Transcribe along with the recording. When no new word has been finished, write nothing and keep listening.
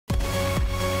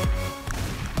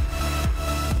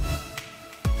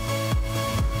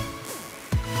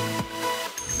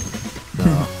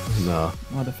No.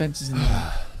 Oh, the fence is in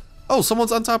there. Oh,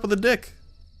 someone's on top of the dick.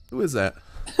 Who is that?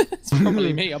 It's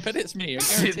probably me. I bet it's me.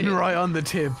 Sitting right on the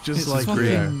tip, just it's like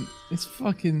fucking, it's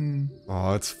fucking.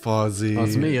 Oh, it's Fuzzy. Oh,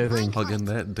 it's me, I think. Hugging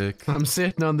that dick. I'm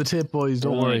sitting on the tip, boys.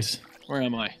 Don't worry. Where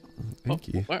am I? Thank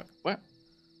you. Where?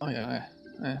 Oh yeah,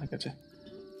 I got you.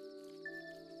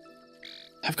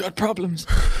 I've got problems.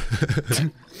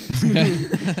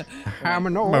 I'm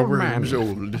an old My man. worm's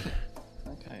old.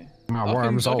 Okay. My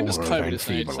worm's I can old. just cover this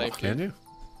nade safely. Can you?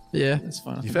 Yeah. That's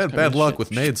fine. You've had bad luck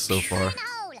with nades so far.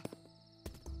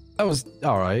 That was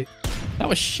alright. That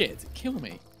was shit. Kill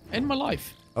me. End my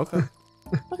life. Okay.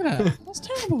 Look at that. That's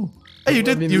terrible. Hey, you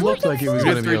did. I mean, you it looked like it was did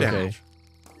gonna be 3 okay. damage.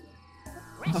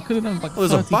 I could have done like Oh,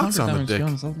 there's a 30, box 100 on the damage, to be dick.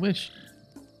 honest. I wish.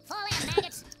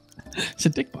 It's a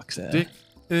dick box there. Dick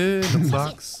in a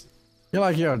box. You're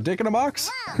like, you're a dick in a box?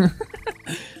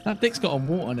 That dick's got a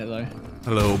wart on it though.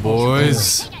 Hello,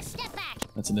 boys.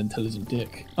 That's an intelligent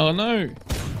dick. Oh no!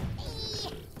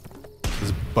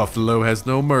 This buffalo has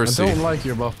no mercy. I don't like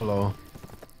your buffalo.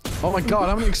 Oh my god,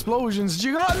 how many explosions did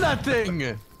you got on that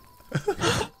thing?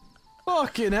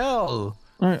 Fucking hell.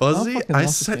 Right, Fuzzy, fucking I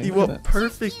lost the set game, you look up at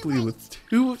perfectly with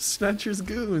 2 Snatcher's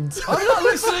goons. I'm not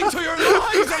listening to your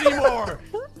lies anymore!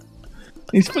 that.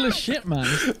 He's full of shit, man.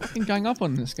 He's fucking gang up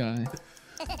on this guy.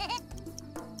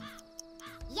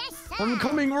 I'm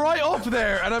coming right up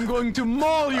there and I'm going to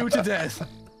maul you to death.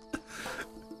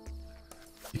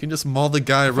 You can just maul the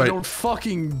guy I right. don't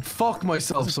fucking fuck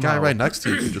myself This somehow. guy right next to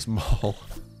you can just maul.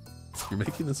 You're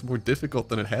making this more difficult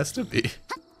than it has to be.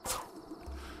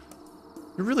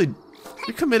 You're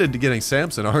committed to getting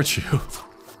Samson, aren't you?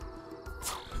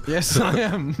 Yes, I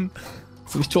am.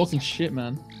 He's talking shit,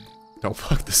 man. Don't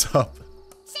fuck this up.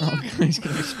 Oh, he's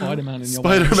gonna be Spider-Man in your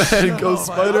way. Spider-Man, go Oh, I'm gonna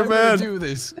Spider-Man! do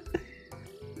this.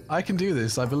 I can do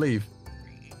this, I believe.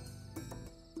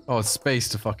 Oh, it's space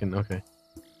to fucking okay.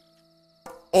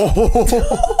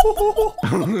 Oh!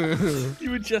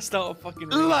 You were just out of fucking.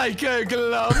 Like a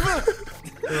glove.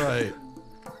 Right.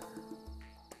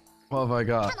 What have I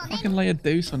got? Fucking lay a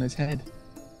deuce on his head.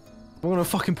 I'm gonna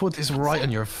fucking put this right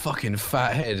on your fucking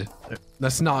fat head.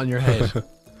 That's not on your head.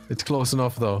 It's close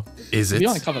enough though. Is it? If you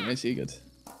aren't covered, makes you good.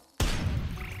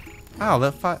 Ow,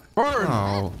 that fight. Burn!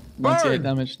 Oh. 98 Burn!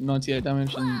 damage, 98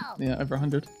 damage, and yeah, over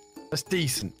 100. That's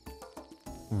decent.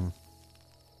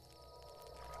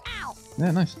 Yeah,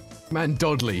 nice. Man,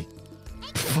 Dudley.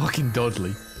 Fucking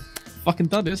Dudley. Fucking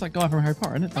Dudley, it's that guy from Harry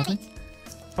Potter, isn't it, Dudley?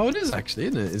 Oh, it is actually,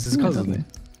 isn't it? It's his Isn't it, cousin. Dudley?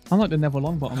 I'm like the Neville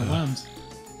Longbottom of worms.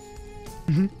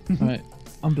 Right,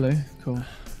 I'm blue. Cool.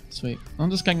 Sweet. I'm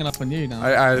just ganging up on you now.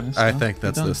 I think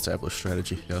that's You're the done. established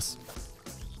strategy, yes.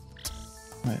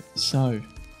 Right, so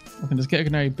I can just get a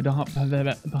grenade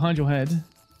behind your head.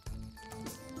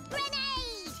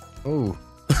 Oh.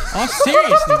 Oh,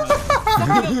 seriously,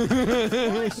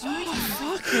 man?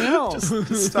 Fucking hell.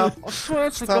 Just stop. I swear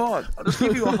to God, I'll just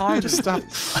give you a hide. Just stop.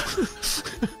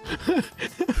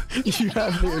 You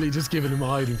have literally just given him a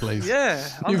hiding place. Yeah,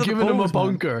 You've given him a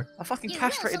bunker. I fucking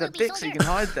castrated a dick so you can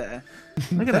hide there.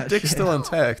 Look at that dick's shit. still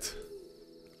intact.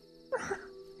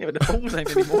 Yeah, but the balls ain't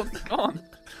anymore. They're gone.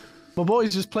 My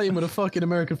boy's just playing with a fucking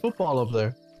American football up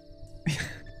there.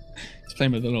 He's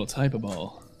playing with a little type of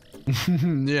ball.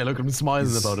 Yeah, look at him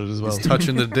smiling about it as well. He's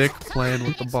touching the dick, playing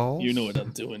with the ball. You know what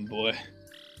I'm doing, boy.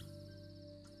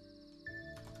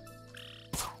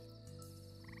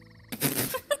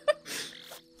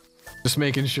 Just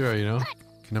making sure, you know?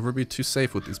 Can never be too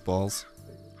safe with these balls.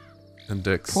 And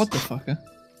dicks. What the fucker?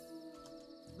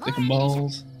 Dick and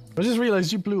balls. I just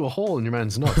realized you blew a hole in your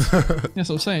man's nuts. That's what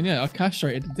I'm saying, yeah. I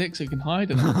castrated the dick so you can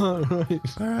hide in it. Right.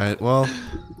 Alright, well.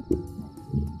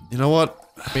 You know what?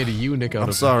 Made a eunuch out I'm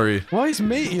of sorry. him. Why is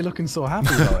matey looking so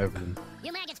happy about everything?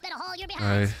 You maggots better hold your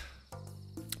behinds.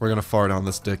 We're gonna fart on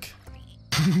this dick.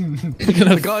 You're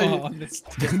gonna The guy- fart on this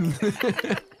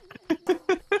dick.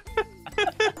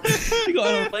 You got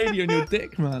an old lady on your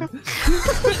dick, man.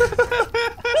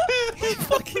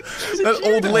 That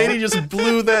old lady just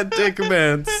blew that dick,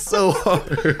 man, so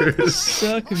hard.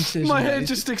 Circumcision. My head mate.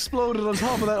 just exploded on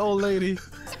top of that old lady.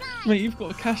 Mate, you've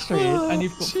got castrated and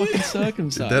you've got fucking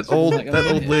circumcised. That old Like a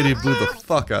minute. lady blew the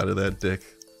fuck out of that dick.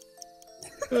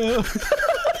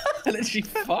 And then she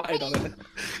farted on it.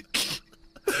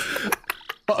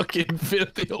 Fucking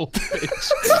filthy old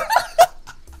bitch.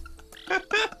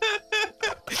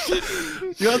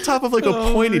 You're on top of like a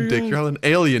pointy dick. You're on an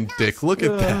alien dick. Look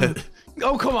at that.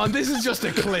 Oh come on, this is just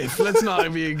a cliff. Let's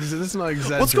not be. Let's not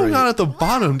exaggerate. What's going on at the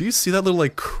bottom? Do you see that little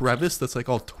like crevice that's like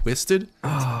all twisted?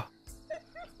 Oh,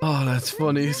 that's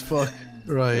funny as fuck.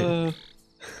 Right.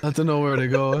 I don't know where to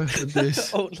go with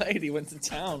this. Old lady went to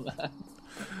town, man.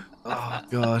 Oh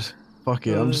god. Fuck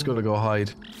it. I'm just gonna go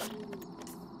hide.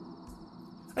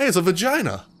 Hey, it's a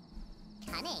vagina.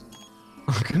 Cunning.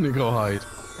 I'm gonna go hide.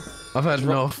 I've had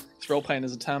enough. It's role playing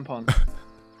as a tampon.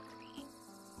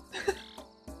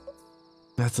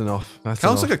 That's enough. That's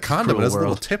Sounds enough. like a condom. It Cruel has a little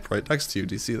world. tip right next to you.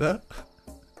 Do you see that?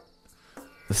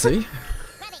 See?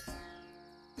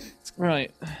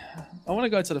 Right. I want to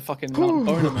go to the fucking Mount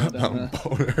Bonamore down there.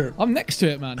 Boner. I'm next to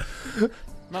it, man.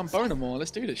 Mount Bonamore, let's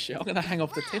do this shit. I'm gonna hang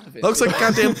off the tip of it. Looks like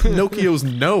goddamn Pinocchio's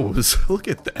nose. Look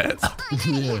at that.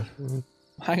 Yeah.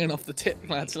 hanging off the tip,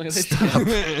 lads. Look at this Stop.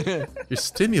 shit. You're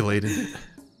stimulating.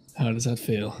 How does that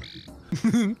feel?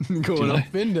 Going you up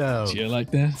like- and down. Do you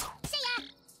like that?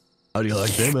 How do you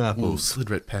like them Whoa, apples? slid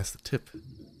right past the tip.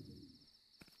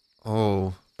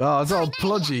 Oh. Oh, it's all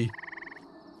pludgy.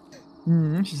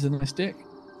 She's a nice dick.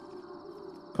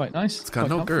 Quite nice. It's got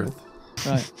no girth.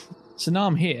 Right. So now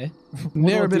I'm here.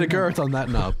 Near a bit do of now? girth on that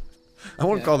knob. I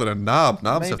wouldn't call it a knob.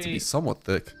 Knobs have to Maybe- be somewhat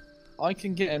thick. I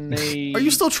can get a knee. Are you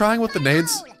still trying with the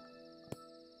nades?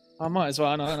 I might as well.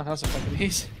 I don't know how to fucking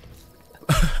use.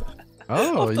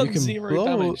 Oh, I've you done can 0 blow.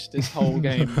 damage this whole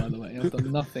game, by the way. I've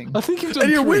done nothing. I think you've done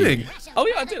And you're 3. winning. Oh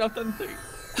yeah, I did. I've done 3.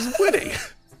 He's winning.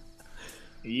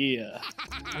 Yeah.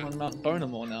 I'm on Mount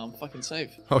Bonamore now. I'm fucking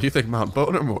safe. Oh, you think Mount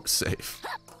Bonermore's safe?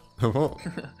 Oh.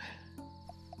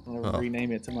 I'm gonna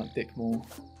rename it to Mount Dickmore.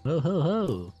 Ho ho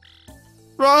ho.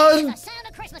 Run! The sound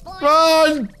of Christmas, boys.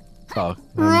 Run! Oh,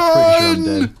 I'm pretty sure I'm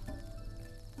dead.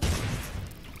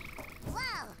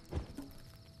 Wow.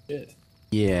 Shit.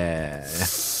 Yeah.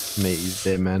 Mate, he's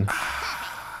dead, man.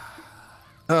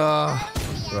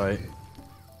 Right.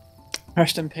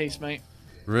 Rest in peace, mate.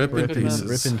 Rip in Ripping, pieces.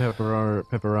 ripping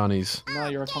pepperonis. Now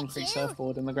you're a concrete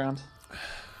surfboard in the ground.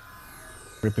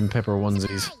 Ripping pepper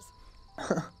onesies.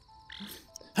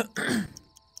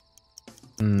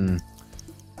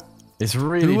 It's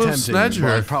really Who of tempting, Snedger?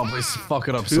 but I'd probably fuck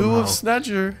it up Two somehow. of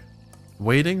Snedger.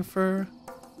 Waiting for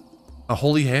a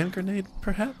holy hand grenade,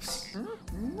 perhaps?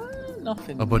 No,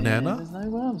 nothing. A banana? There's no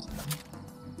worms.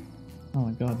 Oh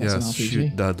my god, that's Yes, an RPG.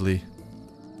 shoot Dudley.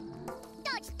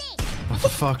 Dodge this. For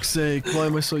fuck's sake, why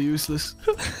am I so useless?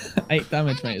 8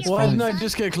 damage, mate. It's Why fine. didn't I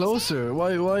just get closer? Why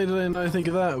did I not think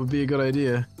of that would be a good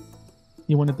idea?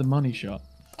 You wanted the money shot.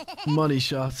 Money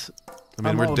shots. I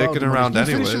mean, I'm we're all about dicking the money. around Just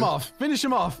anyway. Finish him off. Finish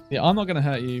him off. Yeah, I'm not gonna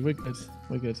hurt you. We're good.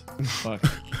 We're good. Fuck.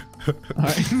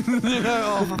 Alright.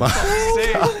 Oh, for fuck's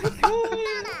sake.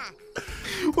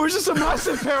 We're just a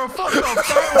massive pair of fuck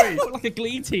ups, aren't we? We're like a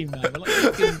glee team, man. We're like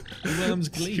fucking Worms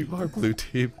Glee. You are blue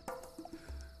team.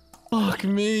 Fuck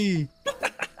me.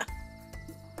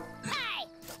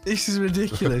 This is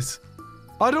ridiculous.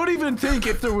 I don't even think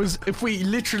if we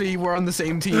literally were on the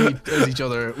same team as each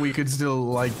other, we could still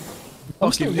like.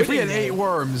 still If we had winning, 8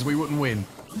 worms, we wouldn't win.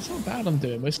 That's how bad I'm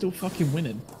doing. We're still fucking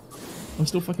winning. I'm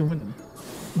still fucking winning.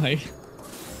 Like,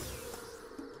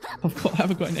 I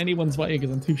haven't gotten anyone's way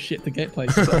because I'm too shit to get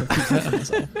places. So I keep hurting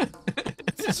myself.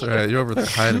 It's alright, you're over there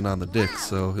hiding on the dick,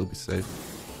 so he'll be safe.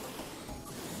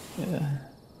 Yeah.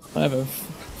 Whatever.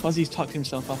 Fuzzy's tucked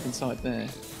himself up inside there.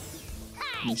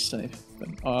 And he's safe. But,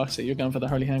 oh, I see. You're going for the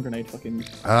holy hand grenade. Fucking.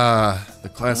 Ah, the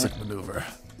classic maneuver.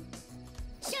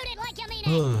 Shoot it like you mean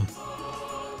it.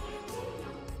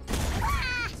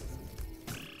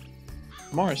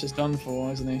 Morris is done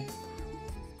for, isn't he?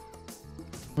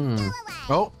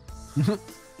 Oh.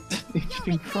 He's just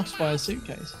been crushed by a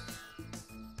suitcase.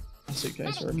 A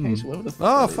suitcase or a case, whatever the fuck.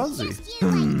 Oh, that is. Fuzzy. You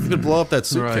right. You could blow up that Right.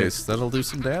 suitcase. That'll do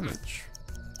some damage.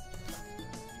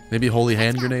 Maybe holy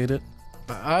hand grenade it.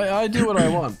 I do what I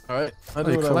want, alright? I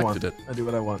do you what I want. collected it. I do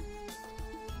what I want.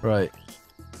 Right.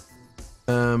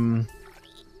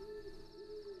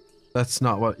 That's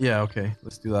not what. Yeah, okay.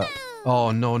 Let's do that.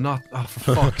 Oh, no, not. Oh,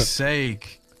 for fuck's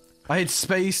sake. I had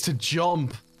space to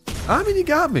jump. I mean, you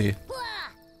got me.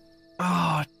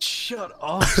 Oh, shut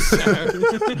up,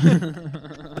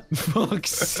 sir. Fuck's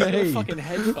sake. Fucking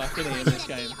head fuck, isn't he, in this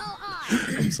game?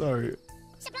 I'm sorry.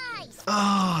 Supplies.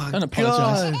 Oh, Don't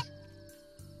apologise. God.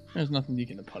 There's nothing you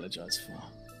can apologise for.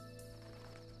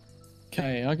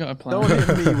 Okay, I got a plan. Don't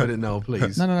hit me with it now,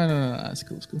 please. No, that's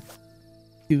cool, it's cool.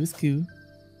 It's cool.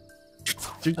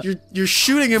 You're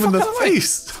shooting him in the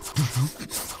face.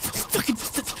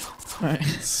 Alright.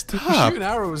 Stop. Shooting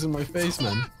arrows in my face,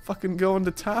 man. Fucking going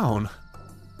to town.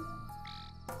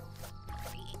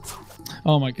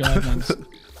 Oh my god, man. Just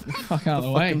fuck out of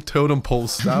the way. Fucking totem pole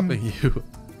stopping you.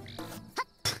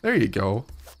 There you go.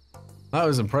 That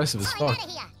was impressive as fuck. Out of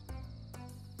here.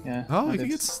 Yeah. Oh, I you did. can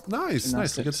get nice. Look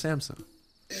at Gymnastics. Samson.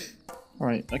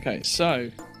 Right, okay,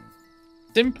 so.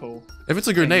 Simple. If it's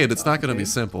a grenade, it's not going to be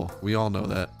simple. We all know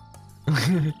that.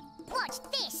 Watch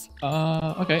this.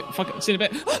 Okay, fuck it, see you in a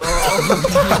bit.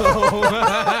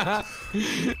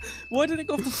 Why did it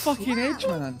go off the fucking edge,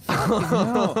 man? Fucking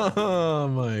hell. Oh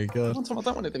my god. I don't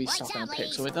want it to be stuck in a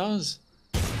pick, so it does.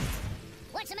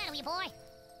 What's the matter with you, boy?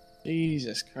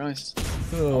 Jesus Christ.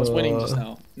 I was winning just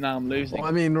now. Now I'm losing. Well,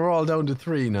 I mean, we're all down to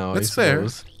 3 now. That's I fair.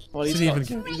 suppose. Well, he's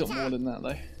got more than that,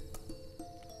 though.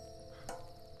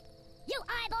 You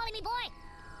eyeballing me, boy?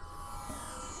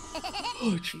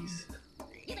 Oh, jeez.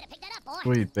 You better pick that up, boy.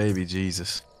 Sweet baby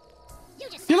Jesus. You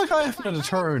just I feel like I haven't had a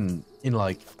turn in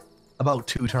like about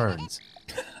 2 turns.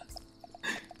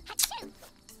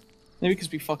 Maybe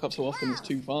because we fuck up so often, it's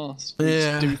too fast.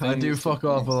 Yeah, We just I do things fuck too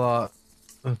off a fast. lot.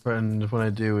 And when I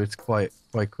do, it's quite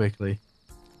quickly.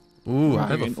 Ooh, I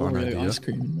have a Oreo fun idea. ice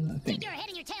cream, I keep think. your head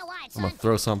in your tail wide, I'm son. gonna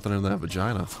throw something in that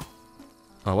vagina.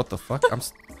 Oh, what the fuck?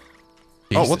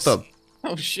 Oh, what the?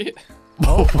 Oh shit.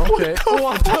 Oh, okay.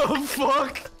 What the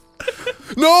fuck?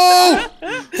 No!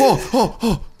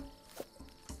 Oh!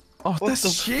 Oh, What that's the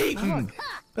cheating.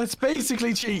 That's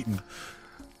basically cheating.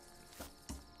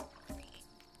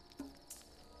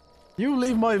 You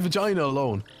leave my vagina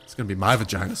alone. It's gonna be my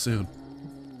vagina soon.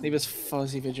 Leave his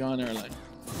fuzzy vagina alone.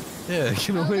 Yeah, get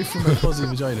away from my fuzzy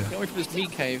vagina. Get away from this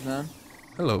meat cave, man.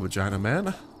 Hello, vagina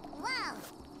man. Wow.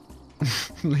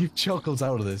 Leave Chuckles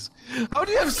out of this. How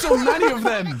do you have so many of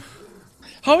them?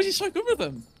 How is he so good with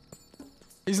them?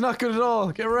 He's not good at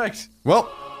all. Get wrecked. Well,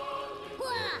 Wah.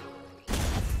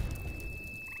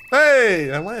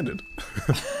 hey, I landed.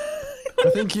 I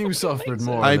think you suffered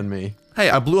more I- than me. Hey,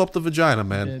 I blew up the vagina,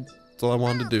 man. Good. That's all I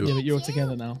wanted to Yeah, do. but you're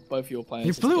together now. Both of your players.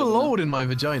 You are blew a together now. load in my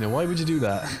vagina. Why would you do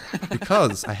that?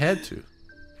 Because I had to.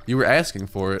 You were asking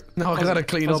for it. Now I gotta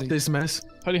clean Fuzzy. up this mess.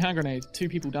 Holy hand grenade. 2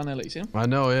 people down there, let you see him? I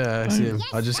know, yeah, I see him.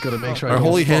 I just gotta make sure I Are don't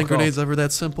holy hand fuck grenades off. ever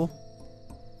that simple?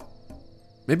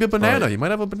 Maybe a banana. Right. You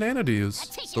might have a banana to use.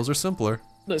 Those are simpler. Look,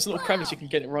 there's a little crevice you can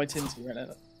get it right into right now.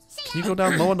 Can you go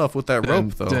down low enough with that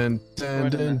rope, though? Dun, dun,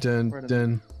 dun, dun, Right in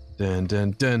dun, dun,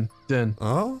 dun, dun, dun,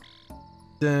 Oh?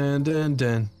 dun, dun,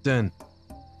 dun, dun.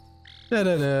 Da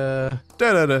da da.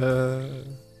 Da-da-da.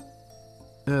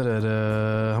 Da da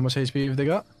da. How much HP have they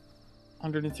got?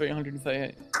 103,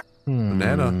 138.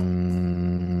 Banana.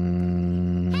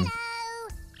 Mm.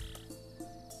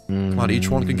 Come on, each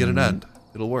one can get an end.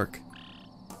 It'll work.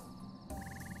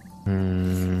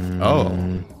 Mm.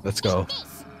 Oh. Let's go.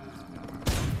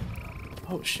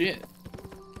 Oh shit.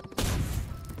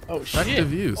 Oh shit.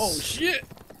 Effective use. Oh shit.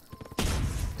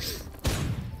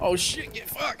 Oh shit, get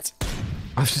fucked.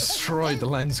 I've destroyed the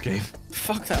landscape.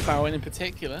 Fuck that barrel in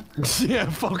particular. Yeah,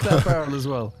 fuck that barrel as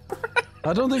well.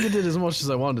 I don't think it did as much as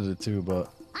I wanted it to,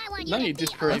 but I want No, you you to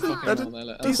did be pretty awesome. fucking well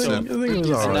there. Let's I go. think it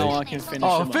was So now I alright. can finish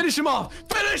Oh, him off. finish him off!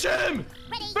 Finish him!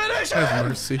 Ready? Finish Have him!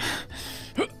 mercy.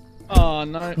 Oh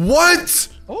no. What?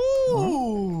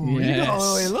 Oh, you got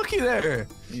Yes. away lucky there.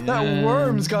 That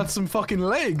worm's got some fucking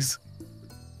legs.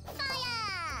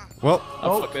 Fire! Well,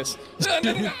 Oh, fuck this. No,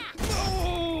 no, no, no.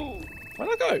 No. Where'd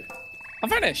I go? I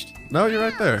vanished. no, you're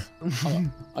right there.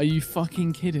 Are you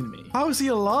fucking kidding me? How is he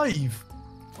alive?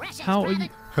 Rations, How are you?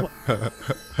 private.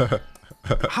 What?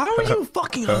 How are you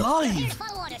fucking Here's alive?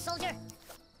 bottle water, soldier.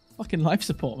 Fucking life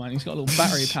support, man. He's got a little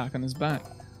battery pack on his back.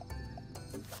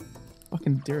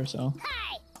 Fucking Duracell.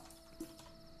 Hey!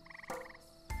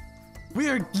 We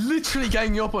are literally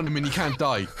ganging up on him and he can't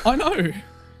die. I know. And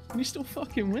you're still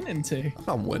fucking winning too.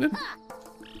 I'm winning.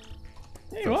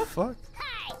 Yeah, you are. Fuck.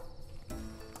 Hey!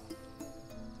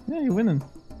 Yeah, you're winning.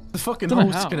 The fucking Don't know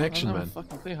host how. connection, I don't man. have a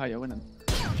fucking clue how you're winning.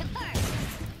 Kill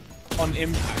confirmed. On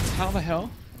impact. How the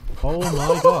hell? Oh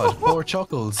my god, poor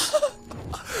Chuckles.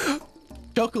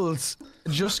 Chuckles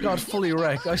just got fully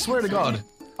wrecked. I swear to god.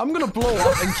 I'm gonna blow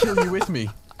up and kill you with me.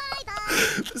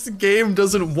 Bye-bye. This game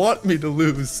doesn't want me to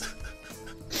lose.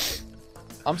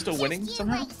 I'm still winning Just you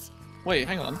somehow? wait. Wait,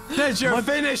 hang on. Ledger,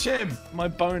 finish him! My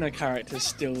boner character's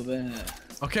still there.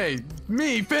 Okay,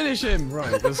 me, finish him!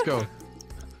 Right, let's go.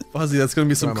 Fuzzy, that's gonna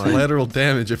be some Where am I? collateral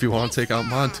damage if you want to take out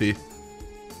Monty.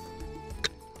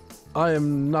 I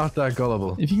am not that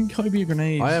gullible. If you can Kobe a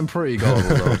grenade. I am pretty gullible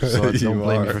though, so You don't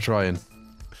blame me are. for trying.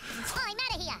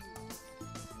 I'm out of here.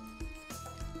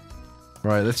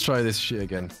 Right, let's try this shit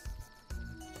again.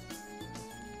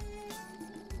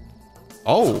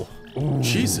 Oh,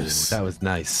 Jesus. That was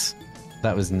nice.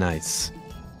 That was nice.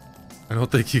 I don't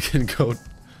think you can go.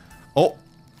 Oh,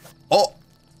 oh.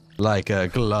 Like a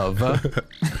glove. Huh?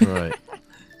 Right.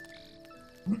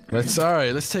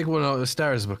 Let's take one out of the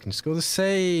stars book and just go the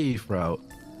safe route.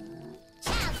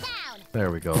 Chow down.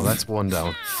 There we go. That's one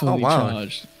down. fully wow.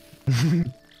 charged.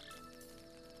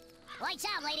 Lights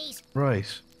out, ladies.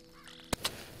 Right.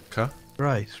 Okay.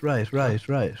 Right.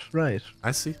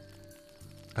 I see.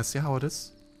 I see how it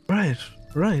is. Right.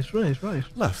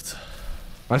 Left.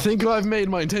 I think I've made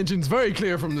my intentions very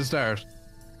clear from the start.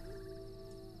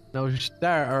 No,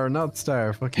 star or not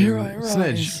star, fucking Here I Snedge.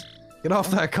 rise. Get off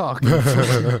that cock.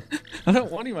 I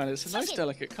don't want you, man. It's a nice,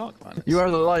 delicate cock, man. You are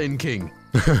the Lion King.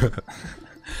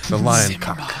 The lion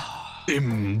cock.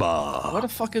 Simba. What the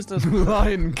fuck is the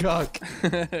Lion cock.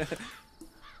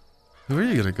 Who are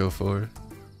you gonna go for,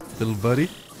 little buddy?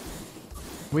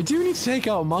 We do need to take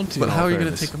out Monty. But in how all are you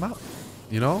gonna fairness. take him out?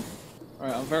 You know?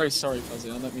 Alright, I'm very sorry, Fuzzy.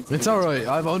 I don't mean to. It's alright,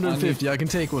 I have 150, I can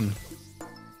take one.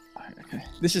 Alright, okay.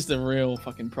 This is the real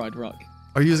fucking Pride Rock.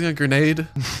 Are you using a grenade?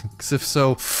 Because if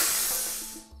so,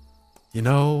 you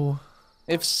know.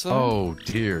 If so. Oh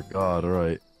dear god,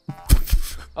 alright.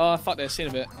 Oh, fuck this. Seen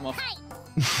a bit. I'm off.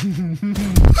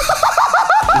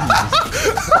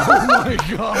 Oh my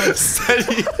god!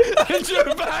 Steady. Get your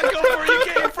back up where you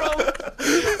came from!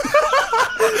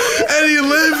 And he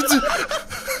lived.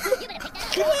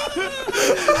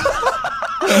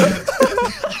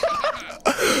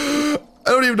 I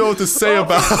don't even know what to say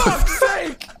about. For fuck's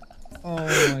sake!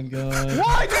 Oh my god.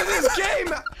 Why does this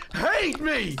game hate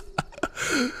me?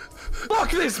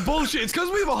 Fuck this bullshit. It's because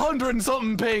we have 100 and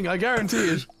something ping, I guarantee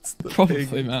it.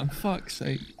 Probably, man. Fuck's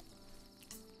sake.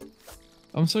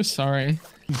 I'm so sorry.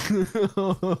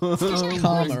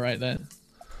 Karma right there.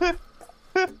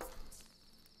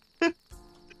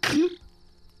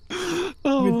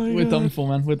 Oh We're done for,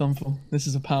 man. We're done for. This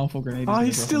is a powerful grenade. Oh,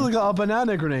 he's still got a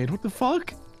banana grenade. What the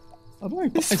fuck? I don't know.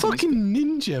 This fucking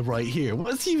ninja right here.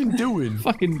 What's he even doing?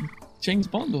 fucking James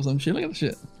Bond or some shit. Look at that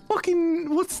shit.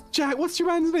 Fucking what's your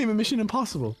man's name in Mission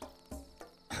Impossible?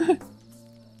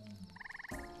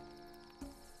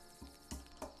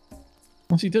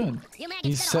 What's he doing?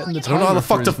 He's setting the I don't know how the timer for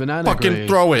fuck his to banana fucking grenade.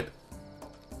 throw it.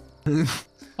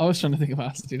 I was trying to think of how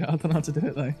to do that. I don't know how to do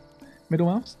it though. Middle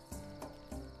mouse?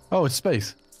 Oh, it's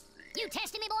space. You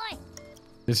testing me, boy?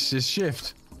 It's just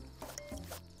shift.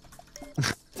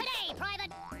 Today,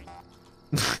 Private.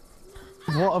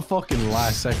 What a fucking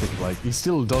last second, like, he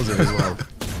still does it as well.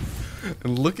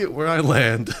 And look at where I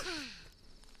land.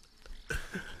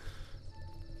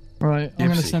 Right, I'm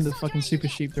gonna Gypsy. send a fucking super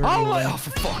sheep to Oh my, oh, for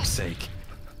fuck's sake.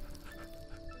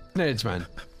 Nedge, man.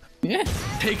 Yeah.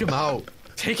 Take him out.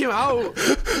 Take him out.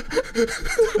 Give me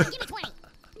 20.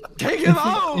 Take him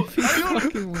out.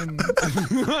 Fucking win.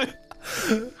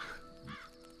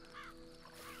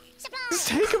 Just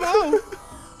take him out.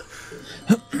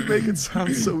 You make it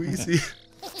sound so easy.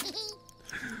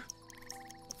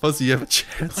 Fuzzy, you have a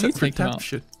chance I need at to take him out.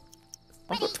 redemption.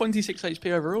 I've got 26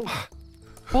 HP overall.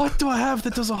 What do I have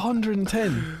that does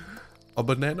 110? A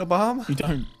banana bomb? You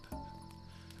don't.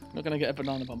 I'm not gonna get a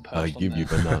banana bomb perched I on give there. you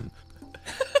banana.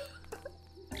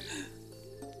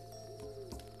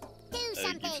 Do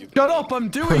something. Shut up, I'm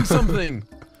doing something.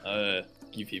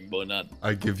 Give him banana.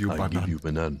 I give you I banana. give you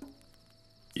banana.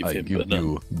 Give I him give banana.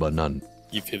 you banana.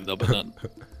 Give him the banana.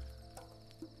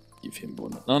 Give him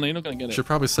banana. No, you're not gonna get it. Should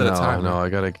probably set a timer. No, I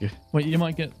gotta give. Wait, you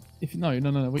might get. If no.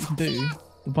 What you can do,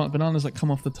 the bananas like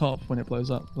come off the top when it blows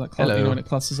up. Like Hello. you know, when it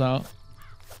clusters out. You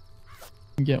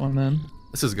can get one then.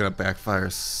 This is gonna backfire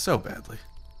so badly.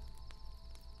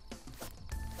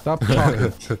 Stop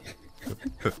talking.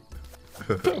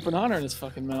 Put a banana in his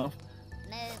fucking mouth.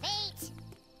 Move it.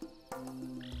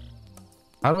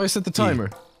 How do I set the timer?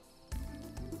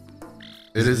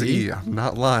 It is E? E. I'm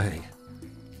not lying.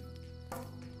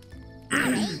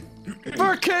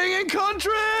 For king and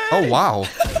country! Oh wow.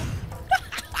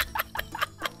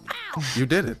 You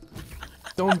did it.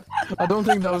 I don't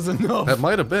think that was enough. That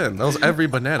might have been. That was every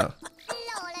banana.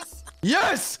 Flawless.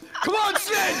 Yes! Come on,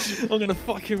 Snitch! I'm gonna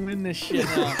fucking win this shit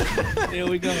now. Here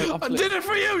we go. I did it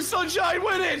for you, Sunshine!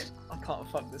 Win it! I can't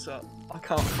fuck this up. I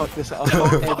can't fuck this up.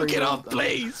 Don't fuck it up,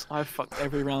 please! I've fucked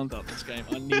every round up this game.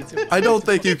 I need to. I don't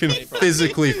think you can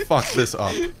physically fuck this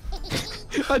up.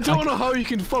 I don't know how you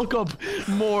can fuck up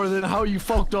more than how you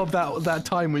fucked up that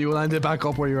time when you landed back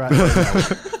up where you're at.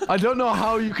 Right now. I don't know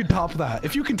how you can top that.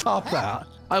 If you can top that,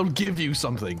 I'll give you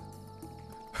something.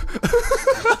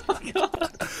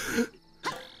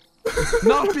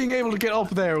 Not being able to get up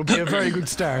there would be a very good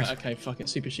start. Okay, fuck it.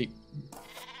 Super sheep.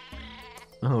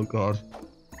 Oh god.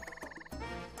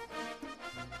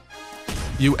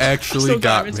 You actually Still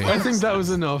got got me. it. I think that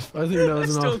was enough. I think that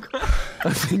was enough.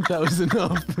 I think that was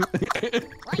enough.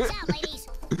 Lights out, ladies.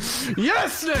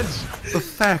 Yes, Ned! The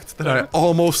fact that I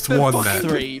almost won that.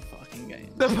 3 fucking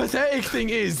games. The pathetic thing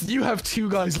is, you have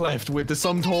 2 guys left with the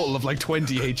sum total of like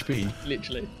 20 HP.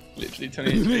 Literally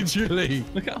 20. Literally.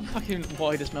 Look at how fucking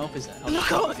wide his mouth is there. How Look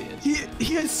how short he is.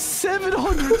 he has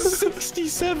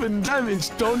 767 damage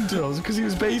done to us because he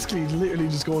was basically literally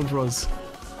just going for us.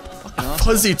 fucking awesome.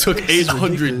 Fuzzy took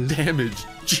 800 ridiculous. damage.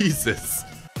 Jesus.